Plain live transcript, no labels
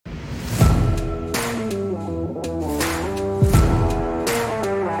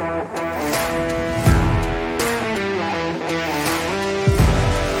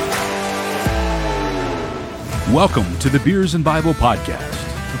Welcome to the Beers and Bible Podcast,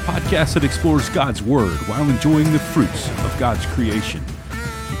 a podcast that explores God's Word while enjoying the fruits of God's creation.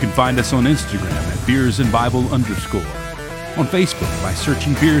 You can find us on Instagram at Beers and Bible _, on Facebook by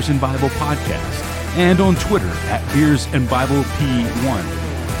searching Beers and Bible Podcast, and on Twitter at Beers and Bible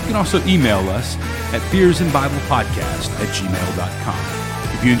P1. You can also email us at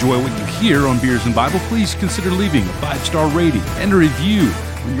beersandbiblepodcast@gmail.com. If you enjoy what you hear on Beers and Bible, please consider leaving a 5-star rating and a review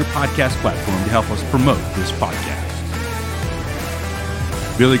on your podcast platform to help us promote this podcast.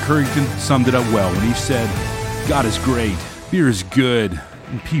 Billy Currington summed it up well when he said, God is great, beer is good,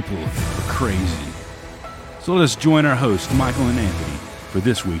 and people are crazy. So let us join our hosts, Michael and Anthony, for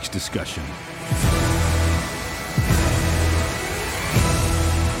this week's discussion.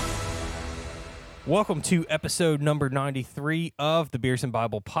 Welcome to episode number 93 of the Beers and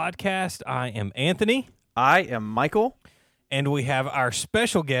Bible Podcast. I am Anthony. I am Michael. And we have our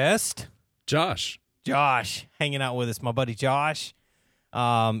special guest, Josh, hanging out with us. My buddy Josh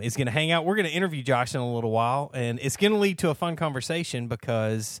is going to hang out. We're going to interview Josh in a little while, and it's going to lead to a fun conversation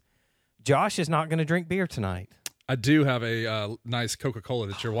because Josh is not going to drink beer tonight. I do have a nice Coca-Cola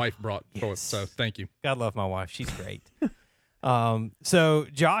that your wife brought for us, so thank you. God love my wife. She's great. So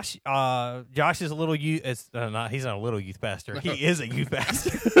Josh is a little youth. He's not a little youth pastor. He is a youth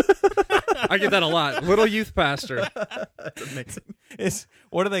pastor. I get that a lot. Little youth pastor. That's amazing.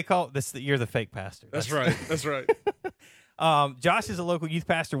 What do they call it? You're the fake pastor. That's right. That's right. Josh is a local youth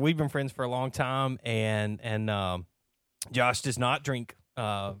pastor. We've been friends for a long time, and Josh does not drink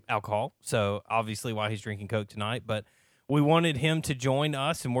alcohol. So obviously, why he's drinking Coke tonight. But we wanted him to join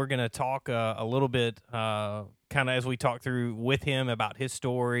us, and we're going to talk a little bit, kind of as we talk through with him about his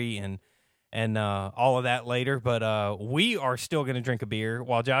story and all of that later. But we are still going to drink a beer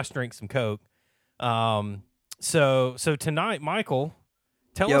while Josh drinks some Coke. So tonight, Michael,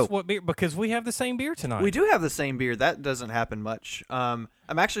 tell us what beer, because we have the same beer tonight. We do have the same beer. That doesn't happen much. I'm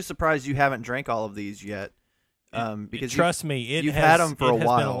actually surprised you haven't drank all of these yet. Because trust me, you've had them for a while. It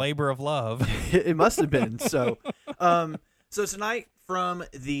has been a labor of love. It must have been. So tonight from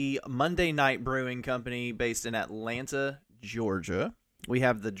the Monday Night Brewing Company based in Atlanta, Georgia, we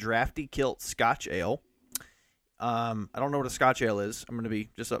have the Drafty Kilt Scotch Ale. I don't know what a Scotch Ale is. I'm going to be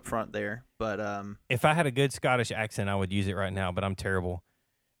just up front there. But if I had a good Scottish accent, I would use it right now, but I'm terrible.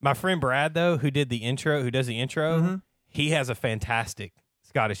 My friend Brad, though, who does the intro, he has a fantastic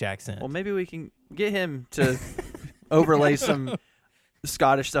Scottish accent. Well, maybe we can get him to overlay some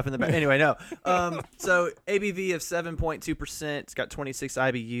Scottish stuff in the back. Anyway, no. So ABV of 7.2%. It's got 26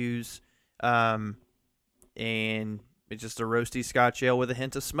 IBUs. And it's just a roasty Scotch ale with a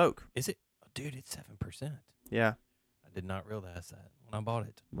hint of smoke. Is it? Oh, dude, it's 7%. Yeah. I did not realize that when I bought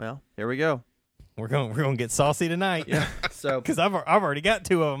it. Well, here we go. We're going to get saucy tonight. Yeah. So because I've already got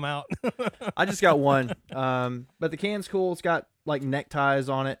 2 of them out. I just got one. But the can's cool. It's got like neckties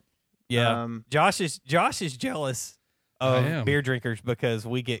on it. Yeah. Josh is jealous of beer drinkers because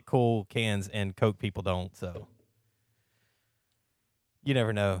we get cool cans and Coke people don't. So you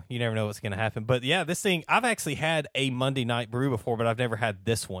never know. You never know what's going to happen. But yeah, this thing, I've actually had a Monday Night Brew before, but I've never had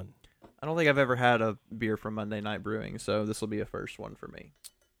this one. I don't think I've ever had a beer from Monday Night Brewing, so this will be a first one for me.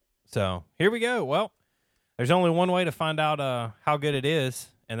 So here we go. Well, there's only one way to find out how good it is,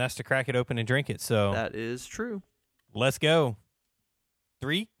 and that's to crack it open and drink it. So that is true. Let's go.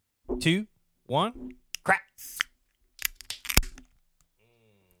 3, 2, 1, crack.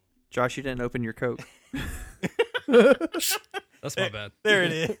 Josh, you didn't open your Coke. That's my bad. There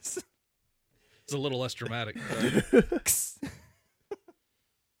it is. It's a little less dramatic.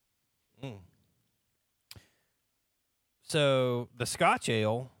 So the Scotch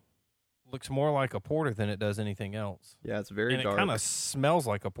Ale looks more like a porter than it does anything else. Yeah, it's very dark. And it kind of smells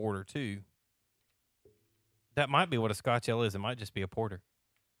like a porter, too. That might be what a Scotch Ale is. It might just be a porter.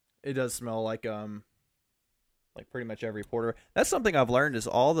 It does smell like pretty much every porter. That's something I've learned is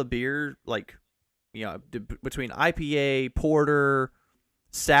all the beer, like, you know, between IPA, porter,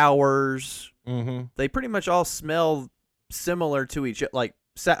 sours, they pretty much all smell similar to each other. Like,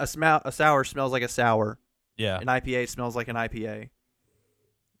 a sour smells like a sour. Yeah. An IPA smells like an IPA.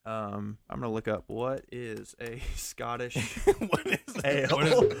 I'm going to look up what is a Scottish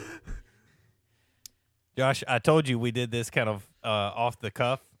ale. Josh, I told you we did this kind of off the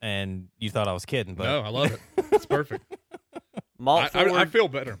cuff, and you thought I was kidding. But no, I love it. It's perfect. I feel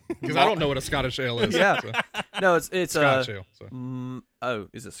better because I don't know what a Scottish ale is. Yeah. So. No, it's Scotch ale. So.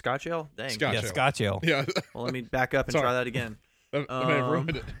 Is it Scotch ale? Dang. Scotch ale. Scotch ale. Yeah. Well, let me back up and try that again. I may have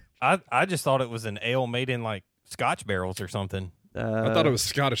ruined it. I just thought it was an ale made in like Scotch barrels or something. I thought it was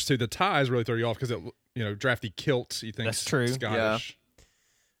Scottish too. The ties really throw you off because drafty kilt. You think that's true. Scottish.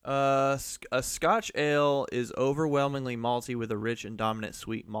 A Scotch ale is overwhelmingly malty with a rich and dominant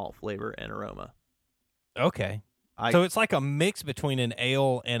sweet malt flavor and aroma. Okay. So it's like a mix between an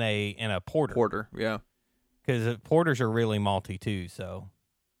ale and a porter. Porter, yeah. Because porters are really malty too. So,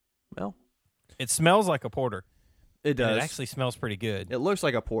 well, it smells like a porter. It does. And it actually smells pretty good. It looks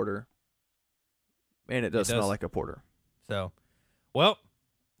like a porter, and it does smell like a porter. So, well,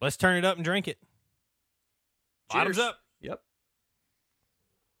 let's turn it up and drink it. Bottoms up. Yep.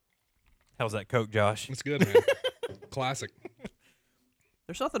 How's that Coke, Josh? It's good, man. Classic.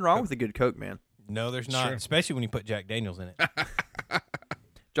 There's nothing wrong with a good Coke, man. No, there's not. Sure. Especially when you put Jack Daniels in it.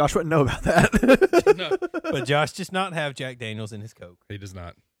 Josh wouldn't know about that. No, But Josh does not have Jack Daniels in his Coke. he does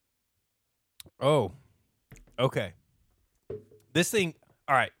not. Oh, okay. This thing,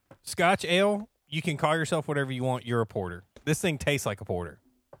 all right. Scotch ale, you can call yourself whatever you want. You're a porter. This thing tastes like a porter.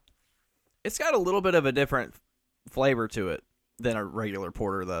 It's got a little bit of a different flavor to it than a regular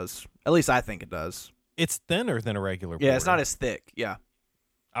porter does. At least I think it does. It's thinner than a regular porter. Yeah, it's not as thick. Yeah.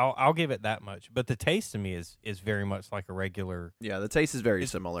 I'll give it that much. But the taste to me is very much like a regular. Yeah, the taste is very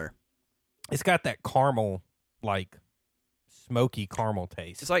similar. It's got that caramel, like smoky caramel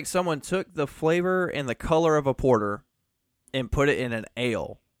taste. It's like someone took the flavor and the color of a porter and put it in an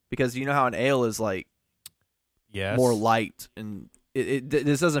ale. Because you know how an ale is like more light, and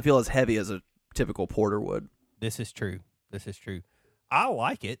this doesn't feel as heavy as a typical porter would. This is true. I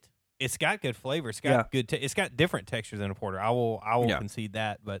like it. It's got good flavor. It's got good. It's got different textures than a porter. I will concede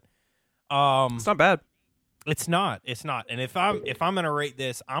that, but it's not bad. It's not. And if I'm gonna rate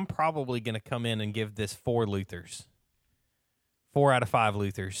this, I'm probably gonna come in and give this 4 Luthers. 4 out of 5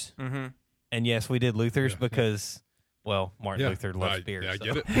 Luthers. Mm-hmm. And yes, we did Luthers because, well, Martin Luther loves beer. Yeah, I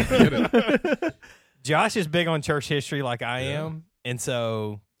so. get it. Josh is big on church history like I am, and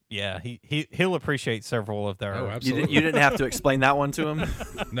so yeah, he'll appreciate several of their. Oh, absolutely. You didn't have to explain that one to him.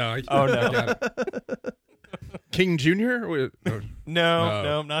 No. Oh no. I got it. King Jr.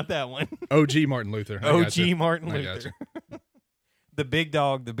 No, not that one. OG Martin Luther. OG Martin I Luther. The big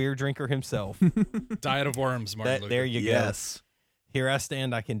dog, the beer drinker himself. Diet of worms, Martin Luther. There you go. Yes. Here I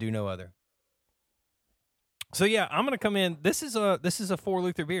stand, I can do no other. So yeah, I'm gonna come in. This is a 4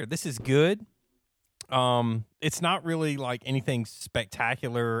 Luther beer. This is good. It's not really like anything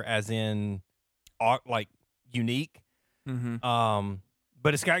spectacular, as in like unique. Mm-hmm.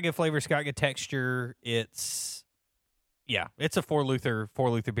 But it's got good flavor. It's got good texture. It's a 4 Luther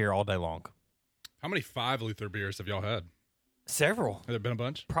beer all day long. How many 5 Luther beers have y'all had? Several. Have there been a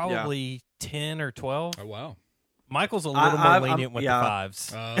bunch? Probably 10 or 12. Oh, wow. Michael's a little more lenient with the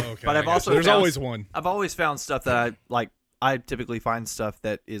 5s. Oh, okay. But I've also there's found- always one. I've always found stuff that I like. I typically find stuff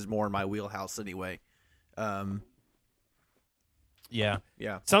that is more in my wheelhouse anyway. Yeah.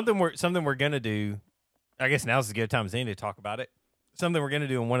 Yeah. Something we're gonna do. I guess now's as good a time as any to talk about it. Something we're gonna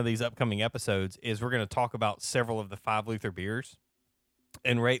do in one of these upcoming episodes is we're gonna talk about several of the 5 Luther beers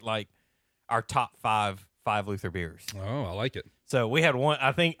and rate like our top 5 Luther beers. Oh, I like it. So we had one.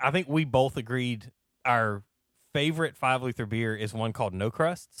 I think we both agreed our favorite 5 Luther beer is one called No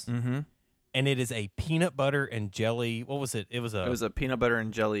Crusts, Mm-hmm. and it is a peanut butter and jelly. What was it? It was a peanut butter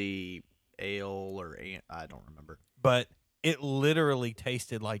and jelly ale or I don't remember. But it literally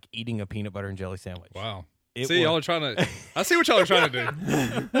tasted like eating a peanut butter and jelly sandwich. Wow. It y'all are trying to. I see what y'all are trying to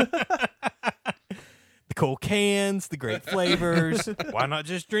do. The cool cans, the great flavors. Why not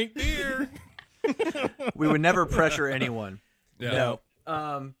just drink beer? We would never pressure anyone. Yeah.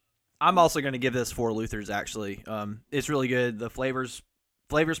 No. I'm also going to give this 4 Luthers. Actually, it's really good. The flavor's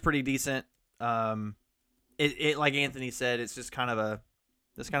pretty decent. It like Anthony said, it's just kind of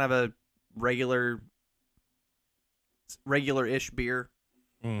a regular-ish beer.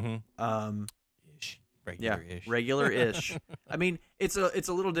 Mm-hmm. Regular-ish. Regular-ish. I mean, it's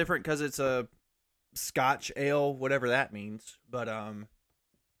a little different because it's a Scotch ale, whatever that means. But I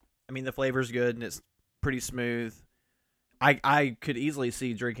mean, the flavor's good and it's pretty smooth. I could easily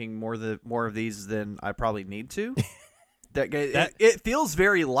see drinking more of these than I probably need to. It feels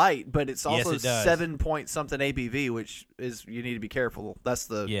very light, but it's also 7 point something ABV, which is you need to be careful. That's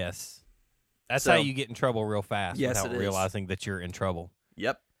how you get in trouble real fast Yes, without it is. realizing that you're in trouble.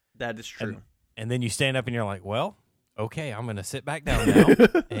 Yep, that is true. And then you stand up and you're like, well, okay, I'm going to sit back down now,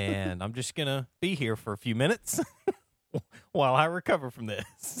 and I'm just going to be here for a few minutes while I recover from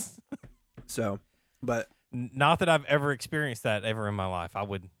this. So, but not that I've ever experienced that ever in my life. I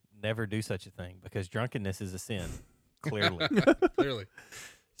would never do such a thing because drunkenness is a sin, clearly. Clearly.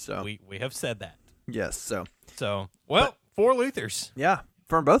 So we have said that. yes. So 4 Luthers. yeah,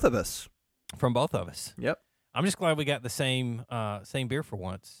 from both of us. From both of us. Yep. I'm just glad we got the same beer for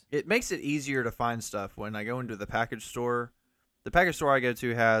once. It makes it easier to find stuff when I go into the package store. the package store I go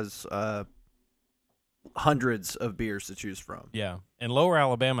to has hundreds of beers to choose from. Yeah, and Lower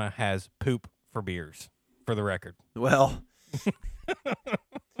Alabama has poop for beers, for the record. Well,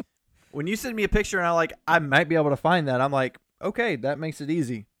 when you send me a picture and I might be able to find that, I'm like, okay, that makes it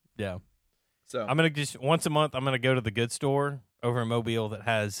easy. Yeah. So I'm going to just, once a month, I'm going to go to the good store over in Mobile that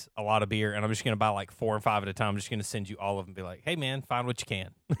has a lot of beer, and I'm just going to buy like 4 or 5 at a time. I'm just going to send you all of them and be like, hey, man, find what you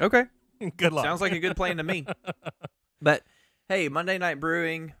can. Okay. Good luck. Sounds like a good plan to me. But, hey, Monday Night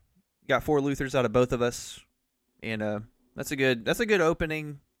Brewing, got 4 Luthers out of both of us, and that's a good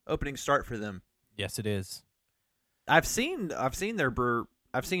opening start for them. Yes, it is. I've seen their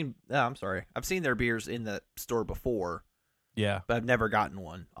beers in the store before. Yeah. But I've never gotten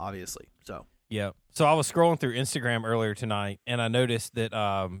one, obviously. So yeah. So I was scrolling through Instagram earlier tonight, and I noticed that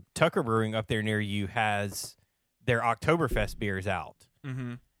Tucker Brewing up there near you has their Oktoberfest beers out.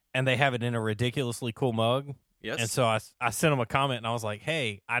 Mm-hmm. And they have it in a ridiculously cool mug. Yes. And so I sent them a comment, and I was like,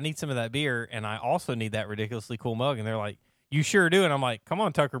 hey, I need some of that beer, and I also need that ridiculously cool mug. And they're like, you sure do. And I'm like, come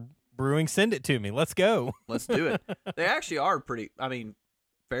on, Tucker Brewing, send it to me. Let's go. Let's do it. They actually are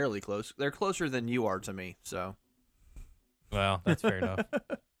fairly close. They're closer than you are to me, so. Well, that's fair enough.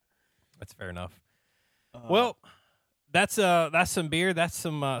 That's fair enough. Well, that's some beer. That's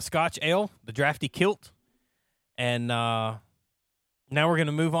some Scotch ale, the Drafty Kilt. And now we're going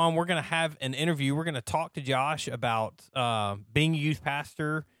to move on. We're going to have an interview. We're going to talk to Josh about being a youth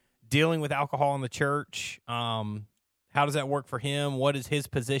pastor, dealing with alcohol in the church. How does that work for him? What is his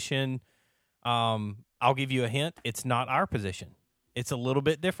position? I'll give you a hint. It's not our position. It's a little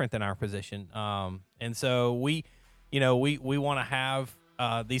bit different than our position. And so we want to have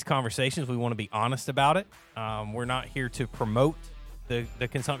these conversations. We want to be honest about it. We're not here to promote the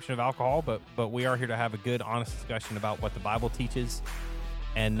consumption of alcohol, but we are here to have a good, honest discussion about what the Bible teaches.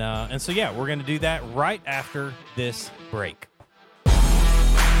 And so, yeah, we're going to do that right after this break.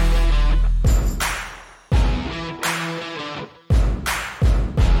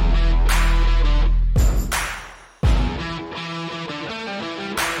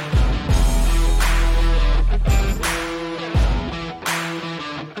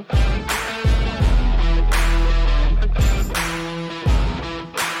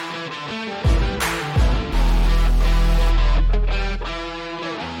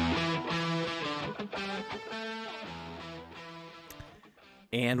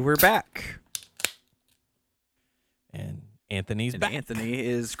 And we're back. And Anthony's back. Anthony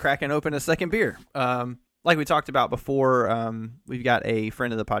is cracking open a second beer. Like we talked about before, we've got a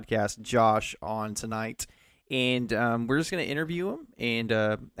friend of the podcast, Josh, on tonight. And we're just going to interview him and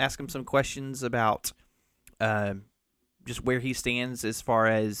ask him some questions about just where he stands as far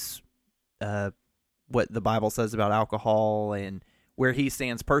as what the Bible says about alcohol and where he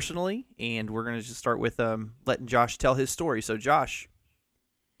stands personally. And we're going to just start with letting Josh tell his story. So, Josh,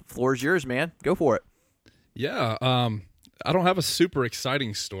 the floor is yours, man. Go for it. Yeah. I don't have a super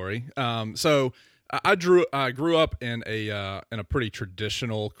exciting story. So I grew up in a pretty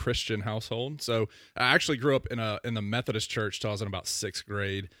traditional Christian household. So I actually grew up in the Methodist church till I was in about 6th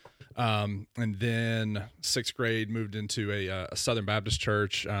grade. And then 6th grade moved into a Southern Baptist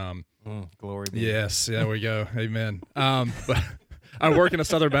church. Glory be. Yes. There we go. Amen. But I work in a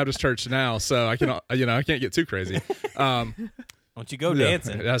Southern Baptist church now, so I can't get too crazy. Don't you go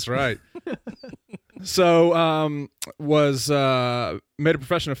dancing. That's right. So, made a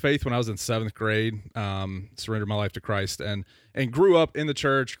profession of faith when I was in 7th grade, surrendered my life to Christ and grew up in the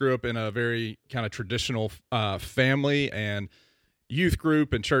church, grew up in a very kind of traditional, family and youth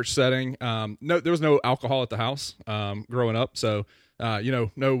group and church setting. There was no alcohol at the house, growing up. So,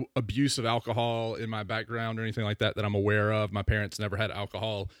 no abuse of alcohol in my background or anything like that I'm aware of. My parents never had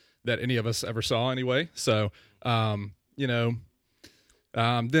alcohol that any of us ever saw anyway. So,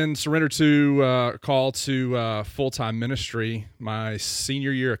 then surrendered to a call to full-time ministry my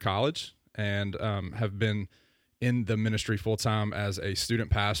senior year of college and have been in the ministry full-time as a student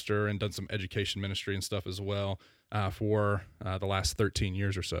pastor and done some education ministry and stuff as well for the last 13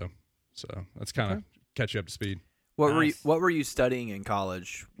 years or so. So that's kind of catch you up to speed. What were you studying in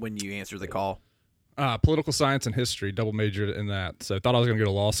college when you answered the call? Political science and history, double majored in that. So thought I was going to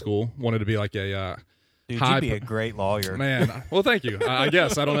go to law school. Wanted to be like a dude, you'd be a great lawyer, man. Well, thank you. I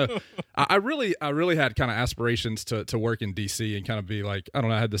guess I don't know. I really had kind of aspirations to work in DC and kind of be like, I don't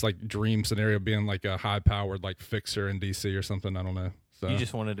know. I had this like dream scenario of being like a high powered like fixer in DC or something. I don't know. So you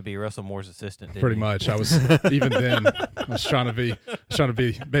just wanted to be Russell Moore's assistant, didn't pretty you? much. I was even then. I was trying to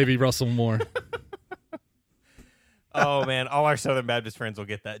be baby Russell Moore. Oh man, all our Southern Baptist friends will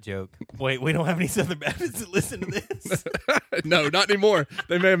get that joke. Wait, we don't have any Southern Baptists that listen to this. No, not anymore.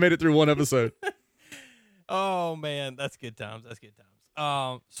 They may have made it through one episode. Oh man, that's good times. That's good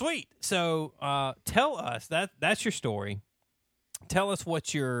times. Sweet. So, tell us that's your story. Tell us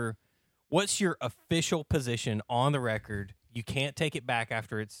what's your official position on the record. You can't take it back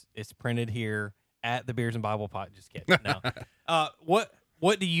after it's printed here at the Beers and Bible Pod. Just kidding. No.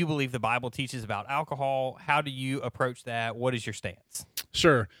 What do you believe the Bible teaches about alcohol? How do you approach that? What is your stance?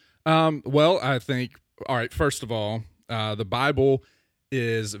 Sure. Well, I think, all right, first of all, the Bible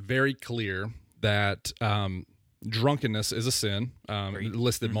is very clear that drunkenness is a sin,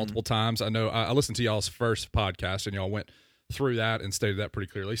 listed multiple times. I know I listened to y'all's first podcast, and y'all went through that and stated that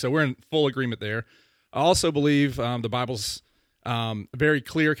pretty clearly. So we're in full agreement there. I also believe the Bible's very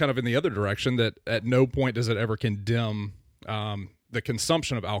clear kind of in the other direction that at no point does it ever condemn the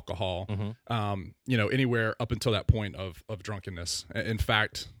consumption of alcohol, anywhere up until that point of drunkenness. In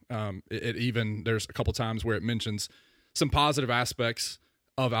fact, it even, there's a couple times where it mentions some positive aspects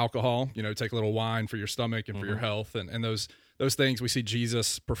of alcohol, take a little wine for your stomach and for your health. And those things we see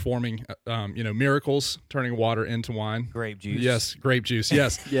Jesus performing, miracles, turning water into wine. Grape juice. Yes. Grape juice.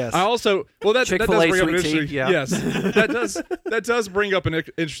 Yes. Yes. I also, that does Chick-fil-A bring up an sweet tea, interesting, yeah. yes, that does bring up an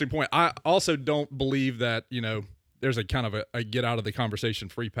interesting point. I also don't believe that, there's a kind of a get out of the conversation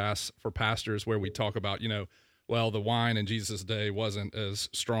free pass for pastors where we talk about, well, the wine in Jesus' day wasn't as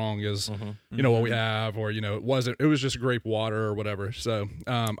strong as, what we have, or, it was just grape water or whatever. So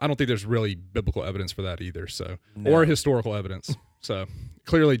I don't think there's really biblical evidence for that either. So, or historical evidence. So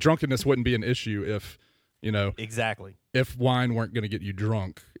clearly drunkenness wouldn't be an issue if, exactly, if wine weren't going to get you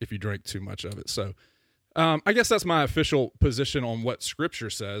drunk if you drank too much of it. So I guess that's my official position on what Scripture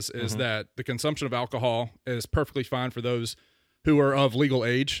says, is that the consumption of alcohol is perfectly fine for those who are of legal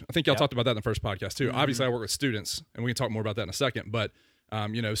age. I think y'all talked about that in the first podcast too. Obviously, I work with students, and we can talk more about that in a second. But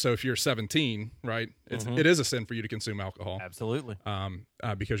so if you're 17, right, it is a sin for you to consume alcohol. Absolutely.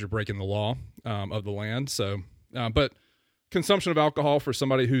 Because you're breaking the law of the land. So, but consumption of alcohol for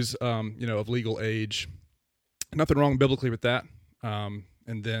somebody who's of legal age, nothing wrong biblically with that. And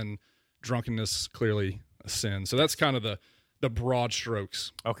then drunkenness, clearly a sin. So that's kind of the broad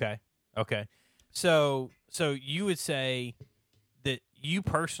strokes. Okay. So you would say that you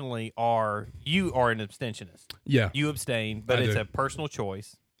personally are an abstentionist. Yeah. You abstain, but I it's do. a personal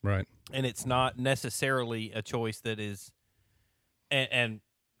choice, Right. and it's not necessarily a choice that is. And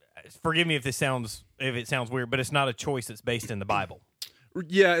forgive me if it sounds weird, but it's not a choice that's based in the Bible.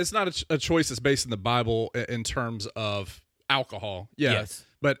 Yeah, it's not a choice that's based in the Bible in terms of alcohol. Yeah. Yes.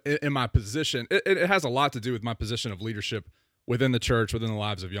 But in my position, it has a lot to do with my position of leadership within the church, within the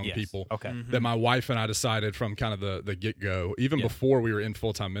lives of young Yes. people. Okay. That my wife and I decided from kind of the get-go, even before we were in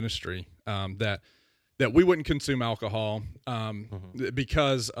full-time ministry, that we wouldn't consume alcohol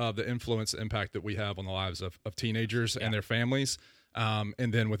because of the influence and impact that we have on the lives of teenagers and their families,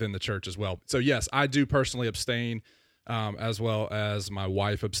 and then within the church as well. So yes, I do personally abstain, as well as my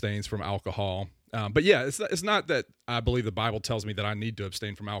wife abstains from alcohol. But yeah, it's not that I believe the Bible tells me that I need to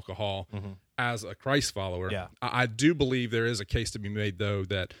abstain from alcohol as a Christ follower. Yeah. I do believe there is a case to be made, though,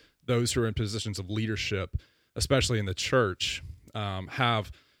 that those who are in positions of leadership, especially in the church,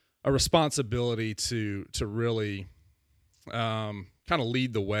 have a responsibility to really kind of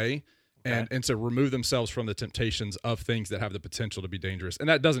lead the way and to remove themselves from the temptations of things that have the potential to be dangerous. And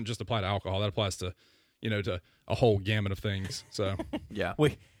that doesn't just apply to alcohol; that applies to to a whole gamut of things. So Yeah.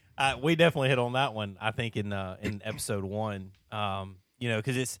 We definitely hit on that one, I think, in episode 1.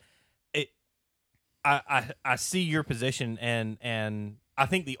 Because I see your position, and I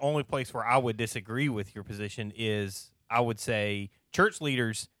think the only place where I would disagree with your position is I would say church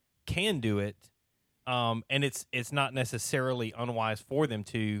leaders can do it, and it's not necessarily unwise for them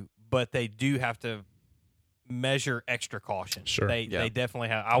to, but they do have to measure extra caution. Sure. They definitely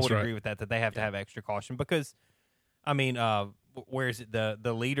have. I would agree with that they have to have extra caution because, I mean, where is it?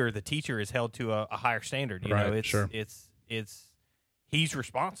 The leader, the teacher is held to a higher standard. You know, it's he's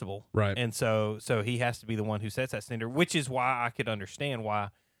responsible, right, and so he has to be the one who sets that standard. Which is why I could understand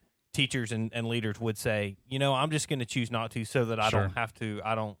why teachers and leaders would say, I'm just going to choose not to, so that I don't have to.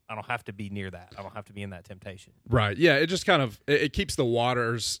 I don't have to be near that. I don't have to be in that temptation. Right. Yeah. It just kind of it keeps the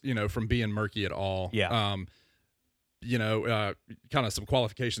waters, from being murky at all. Yeah. Kind of some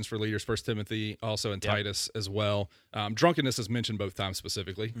qualifications for leaders, 1 Timothy, also in Titus as well. Drunkenness is mentioned both times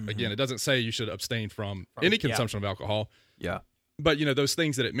specifically. Again, it doesn't say you should abstain from any consumption of alcohol. Yeah. But, those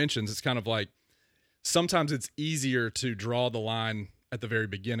things that it mentions, it's kind of like sometimes it's easier to draw the line at the very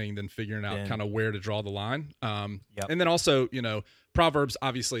beginning than figuring out kind of where to draw the line. And then also, Proverbs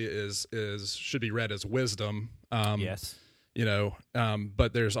obviously should be read as wisdom. Yes.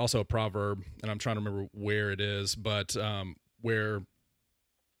 But there's also a proverb, and I'm trying to remember where it is, but where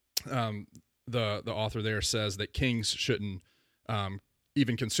the author there says that kings shouldn't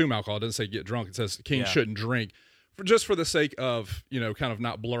even consume alcohol. It doesn't say get drunk. It says kings shouldn't drink, just for the sake of, kind of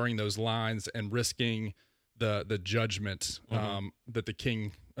not blurring those lines and risking the judgment that the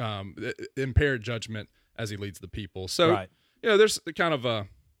king impaired judgment as he leads the people. So there's kind of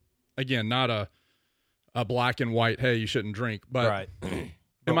again, not a black and white, hey, you shouldn't drink, but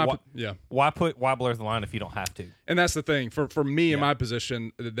why blur the line if you don't have to? And that's the thing for me in my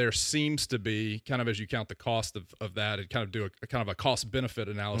position. There seems to be kind of, as you count the cost of that and kind of do a kind of a cost benefit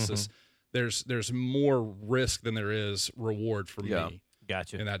analysis. There's more risk than there is reward for me.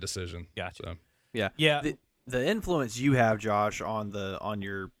 Gotcha. In that decision. Gotcha. So. Yeah. The influence you have, Josh, on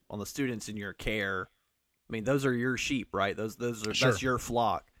the students in your care. I mean, those are your sheep, right? Those are that's your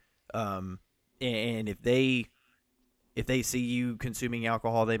flock. And if they see you consuming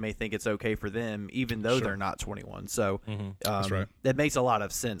alcohol, they may think it's okay for them, even though they're not 21. So that's right. That makes a lot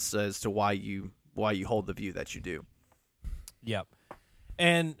of sense as to why you hold the view that you do. Yep.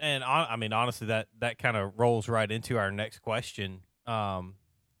 And I mean, honestly, that kind of rolls right into our next question.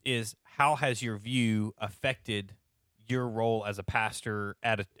 Is how has your view affected your role as a pastor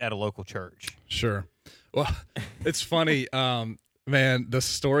at a local church? Sure. Well, it's funny. Man, the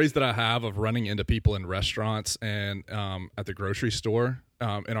stories that I have of running into people in restaurants and at the grocery store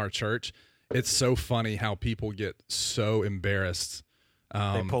in our church, it's so funny how people get so embarrassed.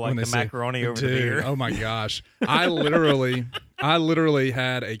 They pull like the macaroni over the beer. Oh my gosh. I literally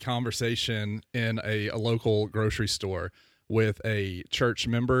had a conversation in a local grocery store with a church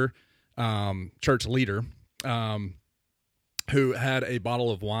member, church leader, who had a bottle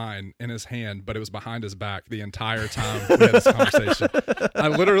of wine in his hand, but it was behind his back the entire time we had this conversation. I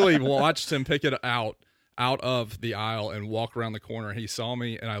literally watched him pick it out of the aisle and walk around the corner. He saw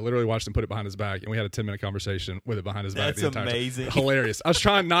me, and I literally watched him put it behind his back, and we had a 10-minute conversation with it behind his back the entire time. That's amazing. Hilarious. I was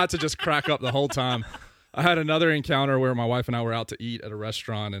trying not to just crack up the whole time. I had another encounter where my wife and I were out to eat at a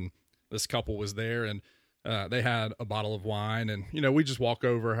restaurant, and this couple was there, and they had a bottle of wine, and we just walk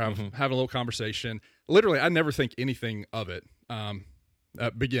over, have a little conversation. Literally, I never think anything of it.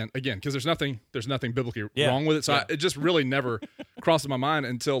 Because there's nothing biblically wrong with it. So it just really never crosses my mind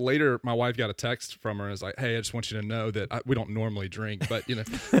until later. My wife got a text from her and was like, "Hey, I just want you to know that we don't normally drink, but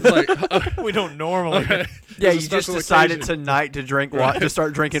it's like we don't normally." Okay. Yeah, you just decided tonight to drink wine, to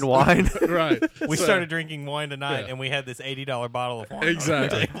start drinking wine. Right. We started drinking wine tonight, and we had this $80 bottle of wine.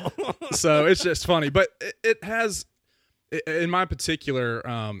 Exactly. So it's just funny, but it has, in my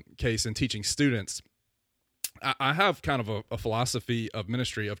particular case, in teaching students, I have kind of a philosophy of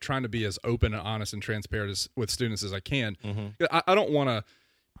ministry of trying to be as open and honest and transparent with students as I can. I don't want to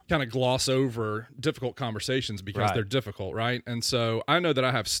kind of gloss over difficult conversations because they're difficult, right? And so I know that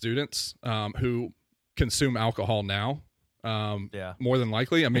I have students who consume alcohol now, more than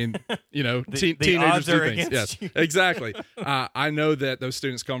likely. I mean, teenagers do things. Yes, exactly. I know that those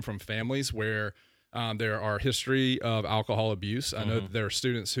students come from families where there are history of alcohol abuse. I know that there are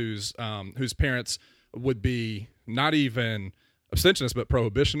students whose parents would be not even abstentionists, but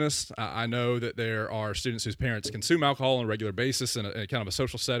prohibitionists. I know that there are students whose parents consume alcohol on a regular basis in a kind of a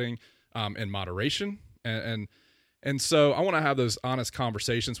social setting in moderation. And so I want to have those honest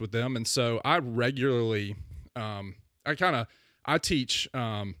conversations with them. And so I regularly, I teach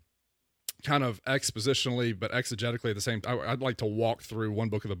kind of expositionally, but exegetically at the same time. I'd like to walk through one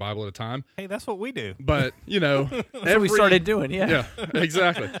book of the Bible at a time. Hey, that's what we do. But, that's what we started doing, Yeah,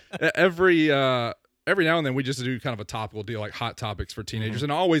 exactly. Every now and then we just do kind of a topical deal, like hot topics for teenagers,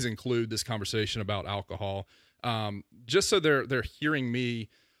 and I always include this conversation about alcohol, just so they're hearing me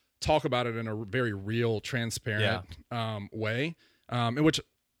talk about it in a very real, transparent way, in which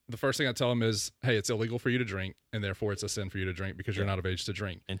the first thing I tell them is, hey, it's illegal for you to drink, and therefore it's a sin for you to drink because you're not of age to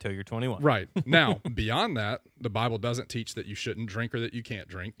drink. Until you're 21. Right. Now, beyond that, the Bible doesn't teach that you shouldn't drink or that you can't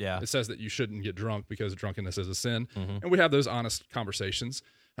drink. Yeah. It says that you shouldn't get drunk because drunkenness is a sin, and we have those honest conversations.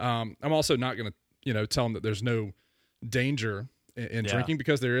 I'm also not going to tell them that there's no danger in drinking,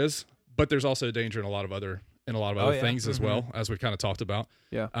 because there is, but there's also danger in a lot of other things as well, as we kind of talked about.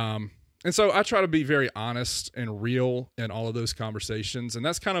 Yeah. And so I try to be very honest and real in all of those conversations. And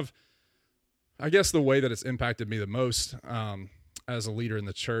that's kind of, I guess, the way that it's impacted me the most as a leader in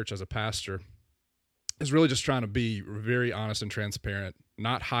the church, as a pastor, is really just trying to be very honest and transparent,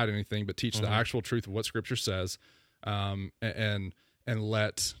 not hide anything, but teach the actual truth of what Scripture says, and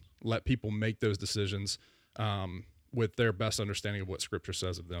let people make those decisions with their best understanding of what Scripture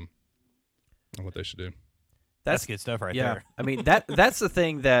says of them and what they should do. That's good stuff right there. I mean, that's the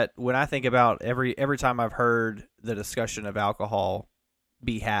thing that when I think about every time I've heard the discussion of alcohol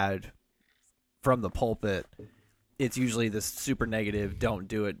be had from the pulpit, it's usually this super negative, don't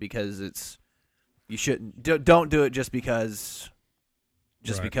do it because it's you shouldn't. Don't do it just because.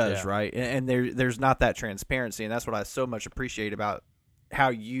 Yeah. Right? And there's not that transparency, and that's what I so much appreciate about how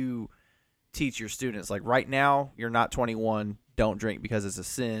you teach your students. Like right now, you're not 21. Don't drink because it's a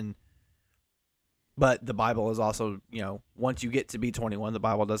sin. But the Bible is also, once you get to be 21, the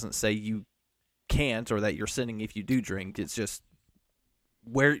Bible doesn't say you can't or that you're sinning if you do drink. It's just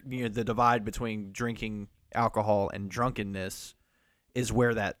where the divide between drinking alcohol and drunkenness is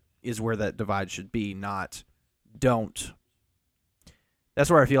where that divide should be, not don't. That's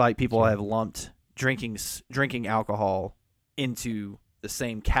where I feel like people have lumped drinking alcohol into the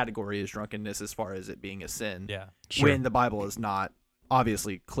same category as drunkenness as far as it being a sin. Yeah. Sure. When the Bible is not,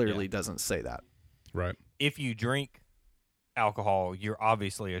 obviously, clearly doesn't say that. Right. If you drink alcohol, you're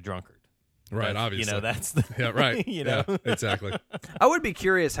obviously a drunkard. Right. That's- Obviously. That's the Yeah. Right. Yeah, Exactly. I would be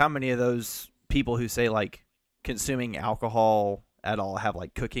curious how many of those people who say like consuming alcohol at all have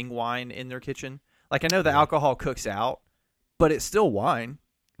like cooking wine in their kitchen. Like I know the alcohol cooks out, but it's still wine.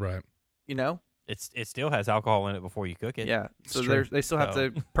 Right. it still has alcohol in it before you cook it. Yeah. So It's true. they still have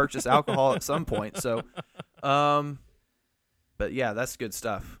to purchase alcohol at some point. So, but yeah, that's good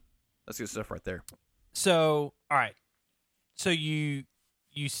stuff. That's good stuff right there. So, all right. So you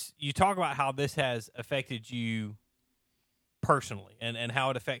talk about how this has affected you personally and how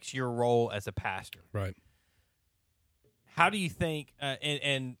it affects your role as a pastor. Right. How do you think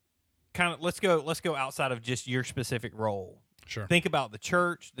and kind of let's go outside of just your specific role. Sure. Think about the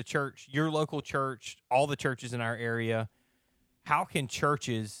church, your local church, all the churches in our area. How can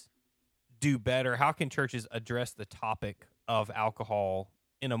churches do better? How can churches address the topic of alcohol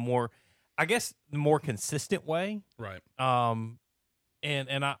in a more consistent way? Right. And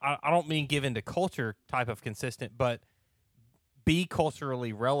I don't mean give into culture type of consistent, but be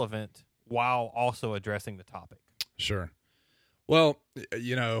culturally relevant while also addressing the topic. Sure. Well,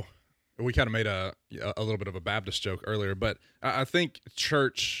 we kind of made a little bit of a Baptist joke earlier, but I think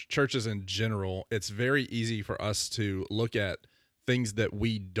churches in general, it's very easy for us to look at things that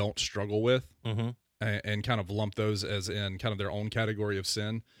we don't struggle with and kind of lump those as in kind of their own category of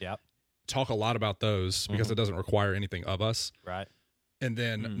sin. Yep. Talk a lot about those because it doesn't require anything of us. Right. And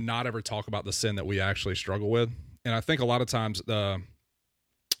then not ever talk about the sin that we actually struggle with. And I think a lot of times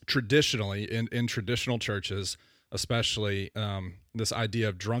traditionally in traditional churches, especially this idea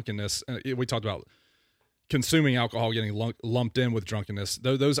of drunkenness, we talked about consuming alcohol getting lumped in with drunkenness.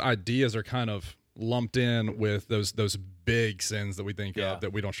 Those ideas are kind of lumped in with those big sins that we think of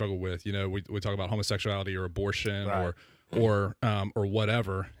that we don't struggle with. We talk about homosexuality or abortion or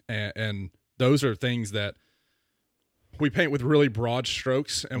whatever, and those are things that we paint with really broad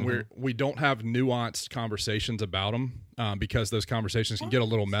strokes, and we don't have nuanced conversations about them because those conversations can get a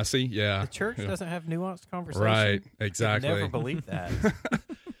little messy. Yeah, The church doesn't have nuanced conversation. right, exactly. I never believed that.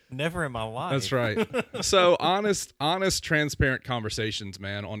 Never in my life. That's right. So honest, transparent conversations,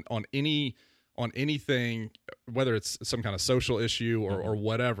 man, on anything, whether it's some kind of social issue or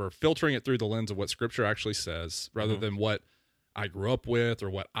whatever, filtering it through the lens of what Scripture actually says, rather than what I grew up with or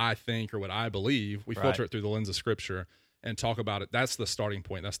what I think or what I believe. We filter it through the lens of Scripture and talk about it. That's the starting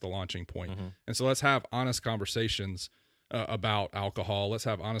point. That's the launching point. And so let's have honest conversations about alcohol. Let's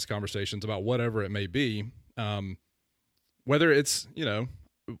have honest conversations about whatever it may be. Whether it's,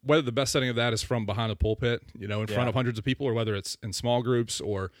 whether the best setting of that is from behind the pulpit, in front of hundreds of people, or whether it's in small groups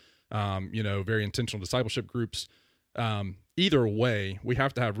or, very intentional discipleship groups. Either way, we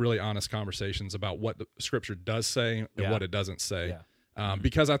have to have really honest conversations about what the Scripture does say and what it doesn't say.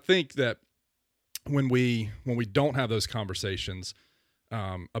 Because I think that when we don't have those conversations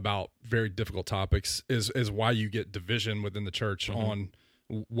about very difficult topics is why you get division within the church on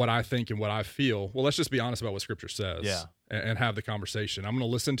what I think and what I feel. Well, let's just be honest about what Scripture says and have the conversation. I'm going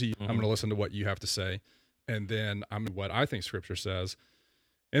to listen to you. I'm going to listen to what you have to say, and then what I think Scripture says,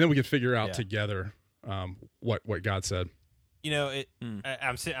 and then we can figure out together what God said.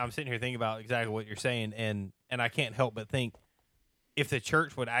 I'm sitting here thinking about exactly what you're saying, and I can't help but think if the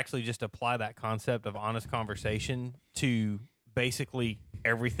church would actually just apply that concept of honest conversation to basically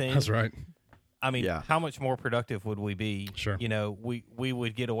everything. That's right. I mean, how much more productive would we be? Sure. We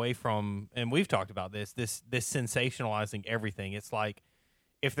would get away from, and we've talked about this sensationalizing everything. It's like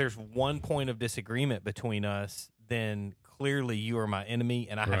if there's one point of disagreement between us, then clearly you are my enemy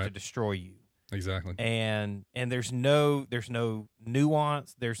and I have to destroy you. Exactly. And there's no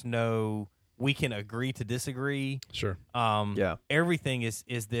nuance. There's no, we can agree to disagree. Sure. Everything is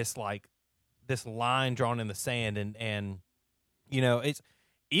this like this line drawn in the sand, and it's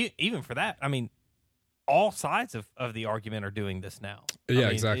even for that. I mean, all sides of the argument are doing this now. Yeah, I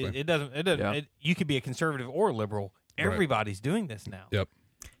mean, exactly. It doesn't. You could be a conservative or a liberal. Everybody's doing this now. Yep.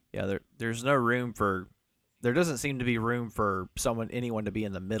 Yeah, there's no room for. There doesn't seem to be room for anyone to be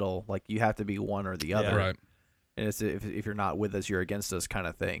in the middle. Like you have to be one or the other. Yeah. Right. And it's if you're not with us, you're against us, kind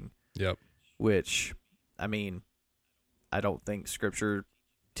of thing. Yep. Which, I mean, I don't think Scripture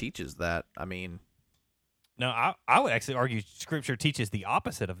teaches that. I mean, No, I would actually argue Scripture teaches the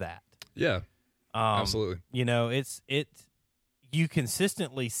opposite of that. Yeah. Absolutely. You know, you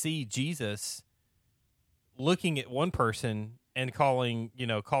consistently see Jesus looking at one person and calling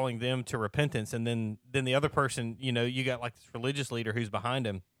them to repentance, and then the other person, you got like this religious leader who's behind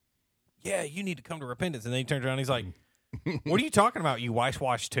him. Yeah, you need to come to repentance, and then he turns around and he's like, "What are you talking about, you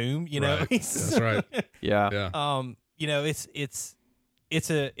whitewashed tomb?" Right. That's right. yeah. Yeah.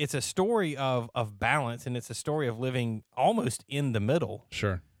 It's a story of balance, and it's a story of living almost in the middle.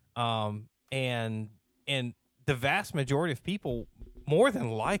 Sure. And the vast majority of people more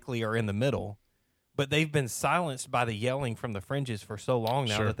than likely are in the middle, but they've been silenced by the yelling from the fringes for so long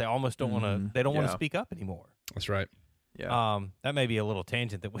now Sure. that they almost don't want to. They don't want to Yeah. speak up anymore. That's right. Yeah. That may be a little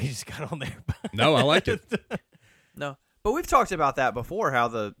tangent that we just got on there. but- No, I like it. No, but we've talked about that before. How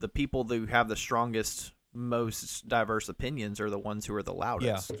the people who have the strongest, most diverse opinions are the ones who are the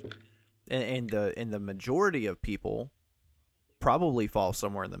loudest. And the majority of people probably fall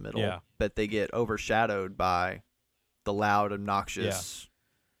somewhere in the middle. Yeah. But they get overshadowed by the loud, obnoxious.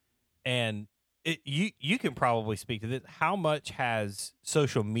 And you can probably speak to this. How much has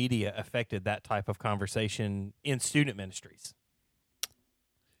social media affected that type of conversation in student ministries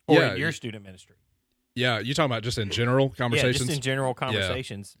or Yeah, in your student ministry? Yeah. You talking about just in general Yeah, conversations? just in general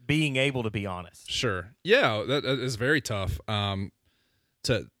conversations, being able to be honest. Sure. Yeah, that is very tough.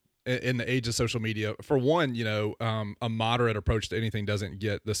 In the age of social media, for one, a moderate approach to anything doesn't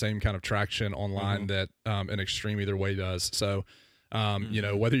get the same kind of traction online that an extreme either way does. So,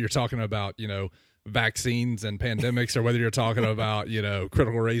 whether you're talking about vaccines and pandemics, or whether you're talking about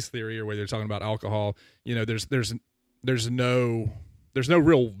critical race theory, or whether you're talking about alcohol, there's no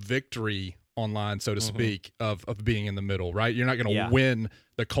real victory online, so to speak, of being in the middle, right? You're not going to win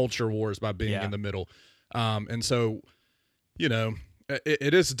the culture wars by being in the middle. And so,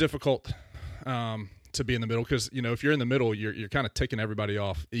 it is difficult to be in the middle because, if you're in the middle, you're kind of ticking everybody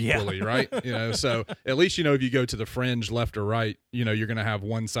off equally, right? So at least, if you go to the fringe left or right, you're going to have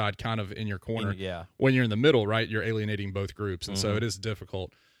one side kind of in your corner. Yeah. When you're in the middle, right, you're alienating both groups. And so it is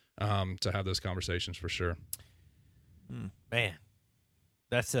difficult to have those conversations for sure. Man,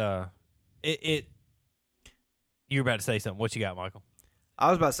 that's it. You were about to say something. What you got, Michael? I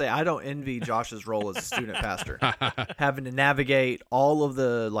was about to say, I don't envy Josh's role as a student pastor, having to navigate all of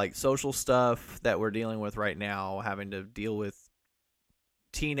the social stuff that we're dealing with right now, having to deal with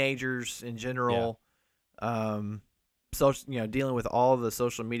teenagers in general, dealing with all of the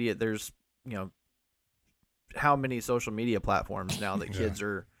social media. There's how many social media platforms now that kids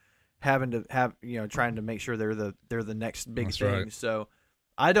are having to have trying to make sure they're the next big That's thing. right. So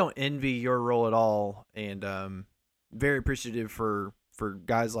I don't envy your role at all, and very appreciative for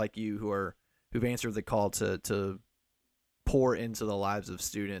guys like you who've answered the call to pour into the lives of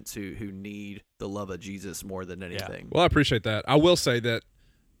students who need the love of Jesus more than anything. Well, I appreciate that. I will say that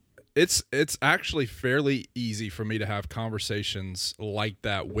it's actually fairly easy for me to have conversations like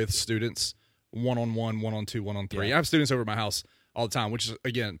that with students, one-on-one, one-on-two, one-on-three. Yeah. I have students over at my house all the time, which is,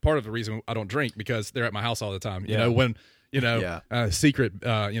 again, part of the reason I don't drink, because they're at my house all the time. Yeah. When secret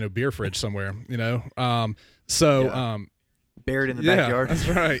beer fridge somewhere. Buried in the backyard.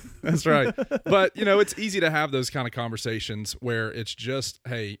 That's right. But it's easy to have those kind of conversations where it's just,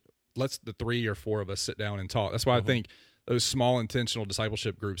 hey, let's the 3 or 4 of us sit down and talk. That's why I think those small intentional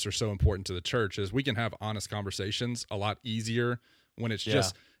discipleship groups are so important to the church, is we can have honest conversations a lot easier when it's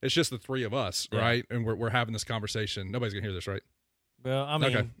just the 3 of us, right? And we're having this conversation. Nobody's gonna hear this, right? Well, I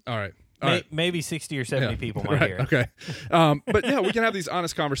mean, Okay. All right. maybe 60 or 70 people might hear it. Okay. But yeah, we can have these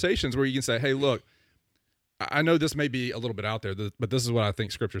honest conversations where you can say, hey, look, I know this may be a little bit out there, but this is what I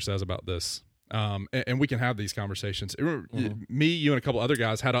think Scripture says about this. And we can have these conversations. Me, you, and a couple other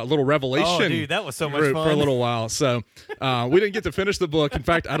guys had a little revelation. Oh, dude, that was so much for fun. a little while. So we didn't get to finish the book. In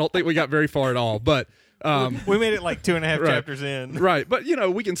fact, I don't think we got very far at all. But we made it like 2.5 right. chapters in. Right. But,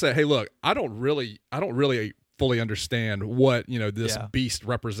 we can say, hey, look, I don't really fully understand what, this beast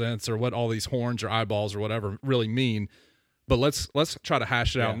represents, or what all these horns or eyeballs or whatever really mean. But let's try to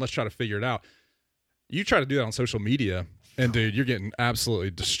hash it out, and let's try to figure it out. You try to do that on social media, and dude, you're getting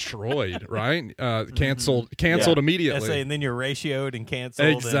absolutely destroyed, right? Canceled immediately. And then you're ratioed and canceled.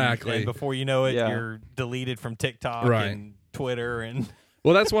 Exactly. And before you know it, Yeah. you're deleted from TikTok Right. and Twitter. And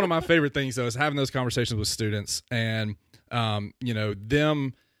Well, that's one of my favorite things, though, is having those conversations with students, and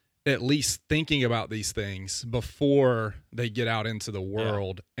them at least thinking about these things before they get out into the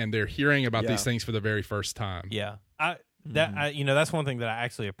world and they're hearing about these things for the very first time. Yeah. That's one thing that I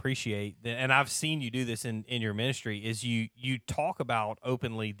actually appreciate, and I've seen you do this in your ministry, is you talk about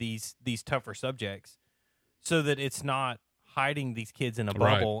openly these tougher subjects so that it's not hiding these kids in a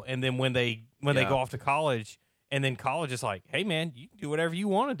bubble. And then when they go off to college, and then college is like, hey man, you can do whatever you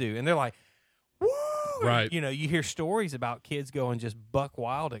want to do. And they're like, woo! Right. You hear stories about kids going just buck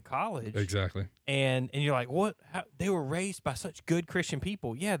wild at college. Exactly. And you're like, what? How? They were raised by such good Christian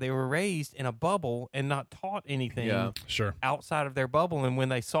people. Yeah, they were raised in a bubble and not taught anything outside of their bubble. And when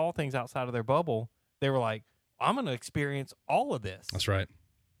they saw things outside of their bubble, they were like, I'm going to experience all of this. That's right.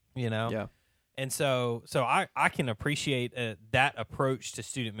 Yeah. And so I can appreciate that approach to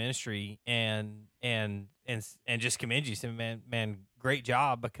student ministry and just commend you. So man, great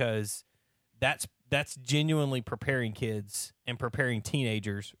job, because that's genuinely preparing kids and preparing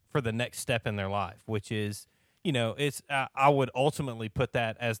teenagers for the next step in their life, which is, it's I would ultimately put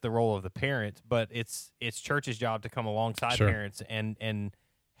that as the role of the parent, but it's church's job to come alongside parents and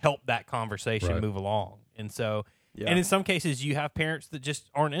help that conversation move along. And so, and in some cases you have parents that just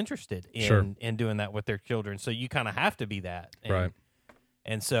aren't interested in doing that with their children. So you kind of have to be that. And,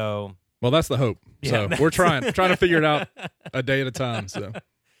 And so, well, that's the hope. So we're trying to figure it out a day at a time. So.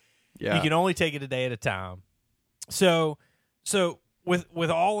 Yeah. You can only take it a day at a time. So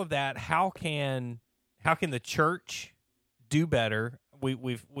with all of that, how can the church do better?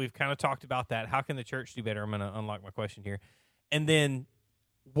 We've kind of talked about that. How can the church do better? I'm going to unlock my question here. And then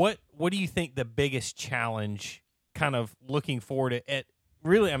what do you think the biggest challenge, kind of looking forward at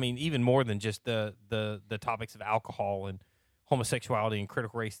really, I mean, even more than just the topics of alcohol and homosexuality and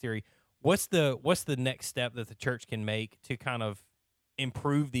critical race theory, what's the next step that the church can make to kind of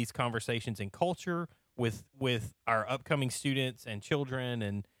improve these conversations in culture with our upcoming students and children,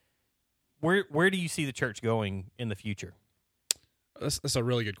 and where do you see the church going in the future? That's a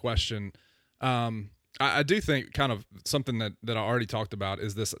really good question. I do think kind of something that I already talked about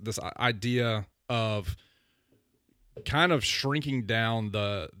is this idea of kind of shrinking down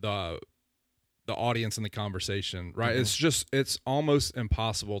the audience in the conversation, right? Mm-hmm. It's almost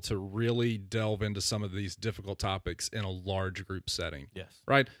impossible to really delve into some of these difficult topics in a large group setting. Yes.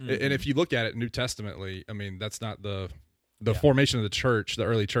 Right. Mm-hmm. And if you look at it New Testamentally, I mean, that's not the formation of the church. The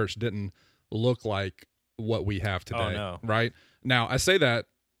early church didn't look like what we have today. Oh, no. Right. Now I say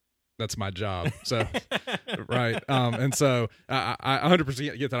that's my job. So, right. And so I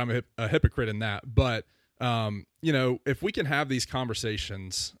 100% get that I'm a hypocrite in that, but if we can have these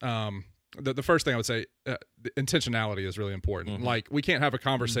conversations, the first thing I would say, the intentionality is really important. Mm-hmm. Like, we can't have a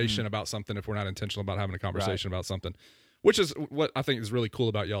conversation about something if we're not intentional about having a conversation about something, which is what I think is really cool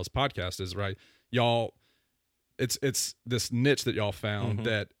about y'all's podcast is, right? Y'all, it's this niche that y'all found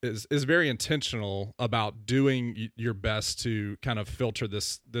that is very intentional about doing your best to kind of filter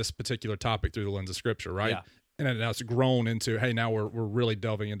this particular topic through the lens of Scripture, right? Yeah. And then it's grown into, hey, now we're really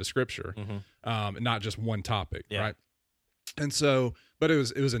delving into Scripture, not just one topic, right? And so, but it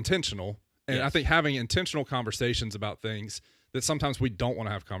was intentional, and I think having intentional conversations about things that sometimes we don't want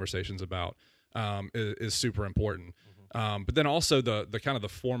to have conversations about is super important. But then also the kind of the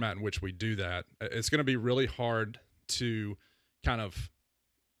format in which we do that, it's going to be really hard to kind of,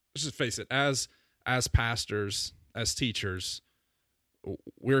 let's just face it, as pastors, as teachers,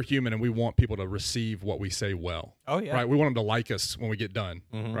 we're human and we want people to receive what we say well. Oh yeah, right. We want them to like us when we get done,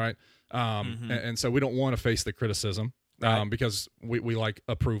 right? And so we don't want to face the criticism. Because we like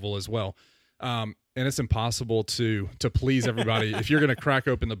approval as well. And it's impossible to please everybody. If you're going to crack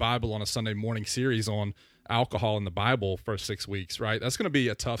open the Bible on a Sunday morning series on alcohol in the Bible for 6 weeks, right? That's going to be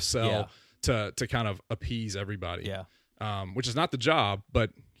a tough sell to kind of appease everybody. Yeah. Which is not the job, but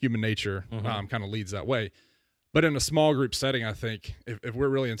human nature kind of leads that way. But in a small group setting, I think if we're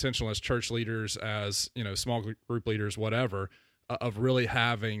really intentional as church leaders, as small group leaders, whatever, of really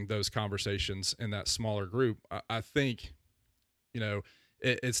having those conversations in that smaller group, I think,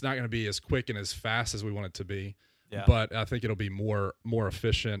 it's not going to be as quick and as fast as we want it to be, but I think it'll be more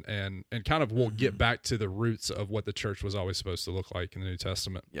efficient and kind of we'll get back to the roots of what the church was always supposed to look like in the New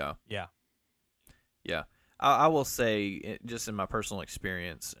Testament. Yeah. I will say, just in my personal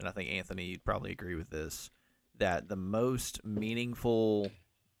experience, and I think Anthony, you'd probably agree with this, that the most meaningful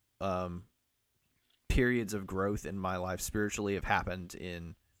periods of growth in my life spiritually have happened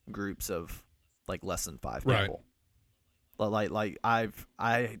in groups of like less than 5 people. Like I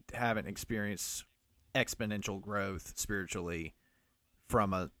haven't experienced exponential growth spiritually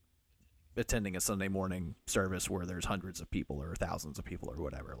from attending a Sunday morning service where there's hundreds of people or thousands of people or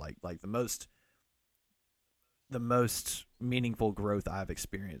whatever. Like the the most meaningful growth I've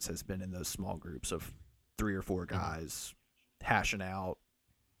experienced has been in those small groups of 3 or 4 guys hashing out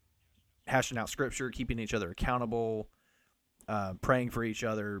scripture, keeping each other accountable, praying for each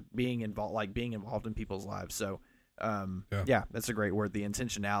other, being involved in people's lives. So, yeah, that's a great word. The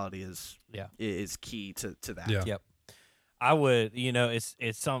intentionality is key to that. Yeah. Yep. I would,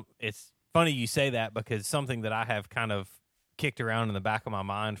 it's funny you say that, because something that I have kind of kicked around in the back of my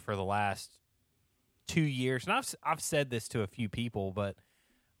mind for the last 2 years, and I've said this to a few people, but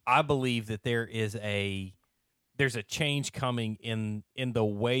I believe that there's a change coming in the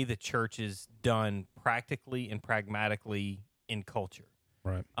way the church is done practically and pragmatically in culture.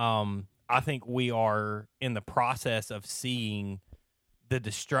 Right. I think we are in the process of seeing the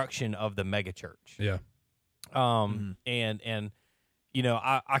destruction of the megachurch. Yeah. And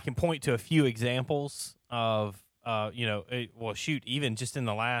I can point to a few examples of even just in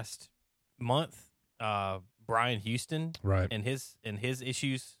the last month, Brian Houston, right, and his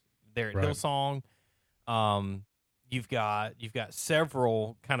issues there at right. Hillsong. You've got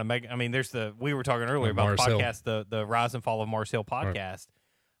several kind of mega. I mean, we were talking earlier about Mars the Hill. podcast, the Rise and Fall of Mars Hill podcast.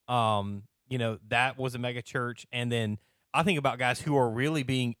 Right. That was a mega church, and then I think about guys who are really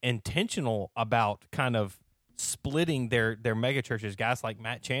being intentional about kind of splitting their mega churches. Guys like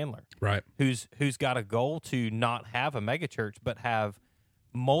Matt Chandler, right, who's got a goal to not have a mega church, but have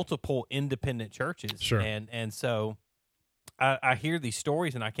multiple independent churches. Sure. And so I hear these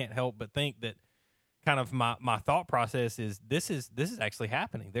stories, and I can't help but think that kind of my thought process is this is actually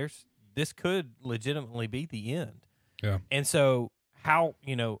happening. This could legitimately be the end. Yeah. And so how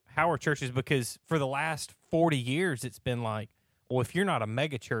are churches, because for the last 40 years it's been like, well, if you're not a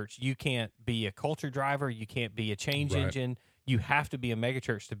mega church, you can't be a culture driver, you can't be a change right. engine. You have to be a mega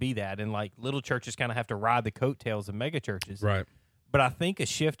church to be that. And like little churches kind of have to ride the coattails of mega churches. Right. But I think a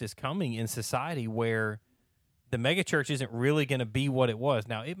shift is coming in society where the megachurch isn't really going to be what it was.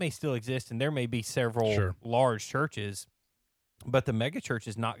 Now, it may still exist, and there may be several Sure. large churches, but the megachurch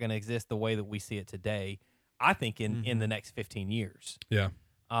is not going to exist the way that we see it today, I think, in the next 15 years. Yeah.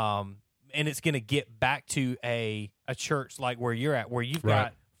 And it's going to get back to a church like where you're at, where you've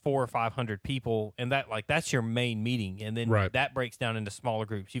Right. got 400 or 500 people, and that's your main meeting. And then Right. that breaks down into smaller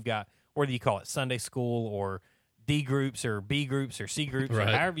groups. You've got, whether you call it Sunday school or D groups or B groups or C groups, Right.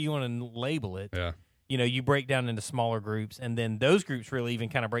 or however you want to label it. Yeah. You break down into smaller groups, and then those groups really even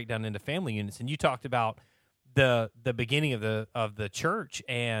kind of break down into family units. And you talked about the beginning of the church,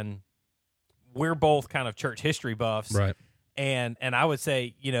 and we're both kind of church history buffs. Right. And I would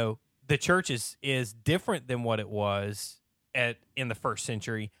say, the church is different than what it was in the first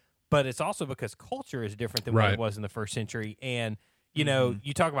century, but it's also because culture is different than what Right. it was in the first century. And,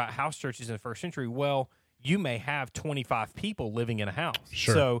 you talk about house churches in the first century. Well, you may have 25 people living in a house.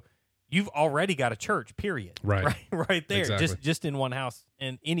 Sure. So you've already got a church, period. Right. Right there, Exactly. just in one house.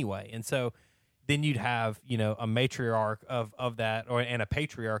 And anyway, and so then you'd have, a matriarch of that, and a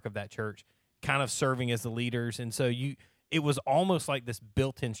patriarch of that church kind of serving as the leaders. And so it was almost like this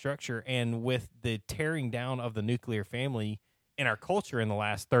built-in structure. And with the tearing down of the nuclear family in our culture in the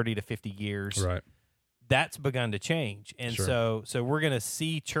last 30 to 50 years, Right. that's begun to change. And Sure. so we're going to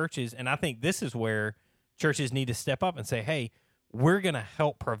see churches, and I think this is where churches need to step up and say, hey, we're going to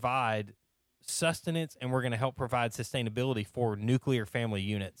help provide sustenance, and we're going to help provide sustainability for nuclear family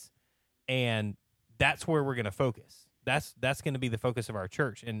units. And that's where we're going to focus. That's going to be the focus of our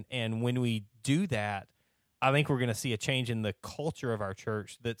church. And when we do that, I think we're going to see a change in the culture of our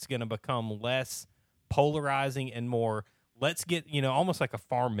church that's going to become less polarizing and more, let's get, almost like a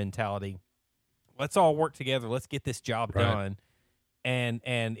farm mentality. Let's all work together. Let's get this job Right. done.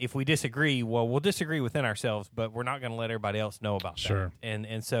 And if we disagree, well, we'll disagree within ourselves, but we're not going to let everybody else know about Sure. that.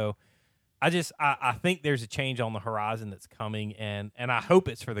 And so I think there's a change on the horizon that's coming, and I hope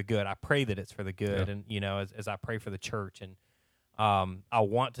it's for the good. I pray that it's for the good. Yeah. And, as I pray for the church, and I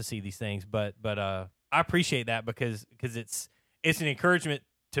want to see these things, but I appreciate that because it's an encouragement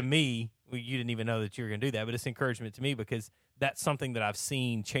to me. Well, you didn't even know that you were going to do that, but it's encouragement to me because that's something that I've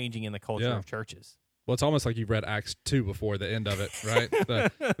seen changing in the culture Yeah. of churches. Well, it's almost like you've read Acts 2 before the end of it, right?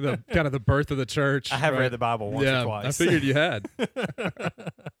 the kind of the birth of the church. I have right? read the Bible once or twice. I figured you had.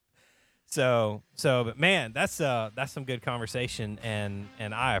 But man, that's some good conversation, and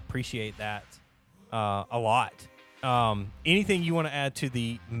I appreciate that a lot. Anything you want to add to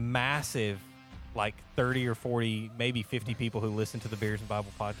the massive, like 30 or 40, maybe 50 people who listen to the Beers and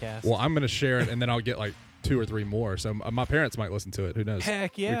Bible podcast? Well, I'm going to share it, and then I'll get like 2 or 3 more. So my parents might listen to it. Who knows?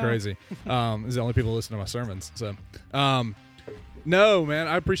 Heck yeah. You're crazy. These are the only people who listen to my sermons. So No, man.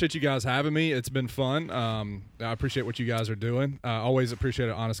 I appreciate you guys having me. It's been fun. I appreciate what you guys are doing. Always appreciate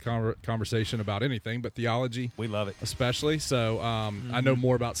an honest conversation about anything, but theology. We love it. Especially. So I know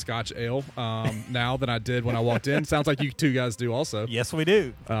more about Scotch Ale now than I did when I walked in. Sounds like you two guys do also. Yes, we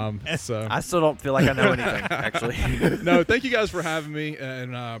do. So I still don't feel like I know anything, actually. no, thank you guys for having me,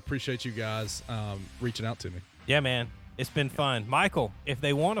 and appreciate you guys reaching out to me. Yeah, man. It's been fun. Michael, if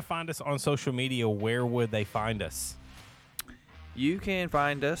they want to find us on social media, where would they find us? You can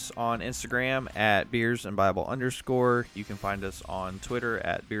find us on Instagram at beersandbible_. You can find us on Twitter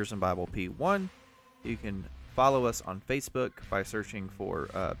at beersandbiblepl1. You can follow us on Facebook by searching for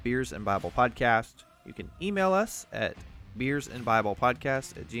Beers and Bible Podcast. You can email us at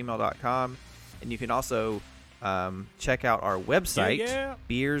beersandbiblepodcast@gmail.com. And you can also check out our website,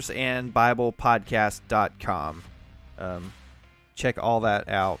 beersandbiblepodcast.com. Check all that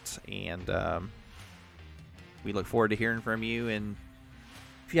out, and we look forward to hearing from you. And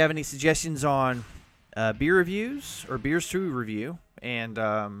if you have any suggestions on beer reviews or beers to review, and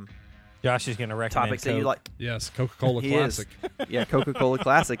Josh is going to recommend topics Coke. that you like, Yes, Coca-Cola He Classic. yeah, Coca-Cola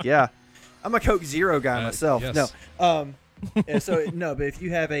Classic, yeah. I'm a Coke Zero guy myself. yes. No, so no, but if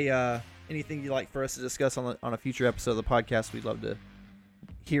you have a anything you'd like for us to discuss on a future episode of the podcast, we'd love to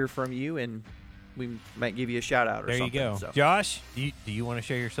hear from you, and we might give you a shout out or There something. you go. So. Josh, do you want to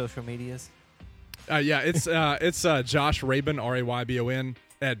share your social medias? Yeah, it's Josh Rabin, RAYBON,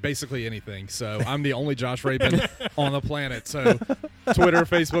 at basically anything. So I'm the only Josh Rabin on the planet. So Twitter,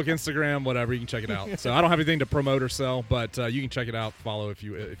 Facebook, Instagram, whatever, you can check it out. So I don't have anything to promote or sell, but you can check it out. Follow if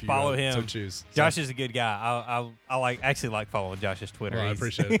you Follow him. so choose. Josh So, is a good guy. I actually like following Josh's Twitter. well, I He's-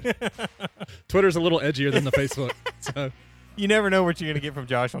 appreciate it. Twitter's a little edgier than the Facebook. So You never know what you're going to get from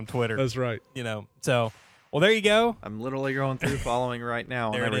Josh on Twitter. that's right. So, well, there you go. I'm literally going through following right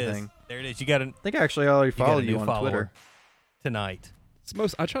now There on it is. everything. There it is. You got I think I actually already got a followed new you on follower Twitter. tonight.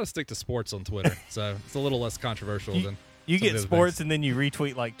 I try to stick to sports on Twitter, so it's a little less controversial than You some of get the other sports, things. and then you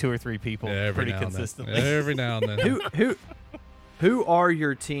retweet like 2 or 3 people every pretty now and then. consistently. Every now and then. Who are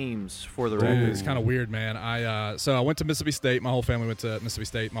your teams for the record? Dude, it's kind of weird, man. So I went to Mississippi State. My whole family went to Mississippi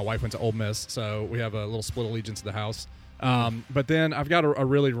State. My wife went to Ole Miss, so we have a little split allegiance to the house. But then I've got a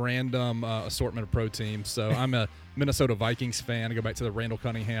really random assortment of pro teams. So I'm a Minnesota Vikings fan. I go back to the Randall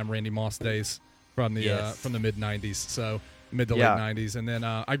Cunningham, Randy Moss days from the mid '90s. So mid to Yeah. late '90s. And then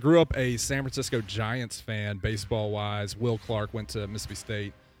I grew up a San Francisco Giants fan, baseball wise. Will Clark went to Mississippi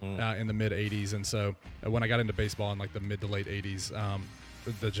State in the mid '80s, and so when I got into baseball in like the mid to late '80s,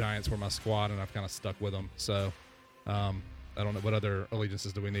 the Giants were my squad, and I've kind of stuck with them. So. I don't know what other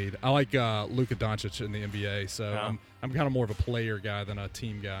allegiances do we need. I like Luka Doncic in the NBA, so Oh. I'm kind of more of a player guy than a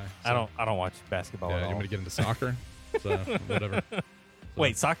team guy. So, I don't watch basketball Yeah, at you all. want me to get into soccer? So whatever.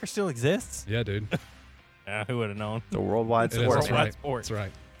 Wait, soccer still exists? Yeah, dude. Who would have known? The worldwide It is. sport. That's Worldwide right. sport. That's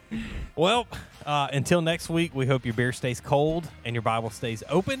right. Well, until next week, we hope your beer stays cold and your Bible stays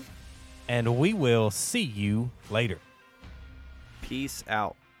open, and we will see you later. Peace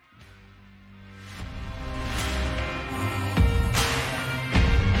out.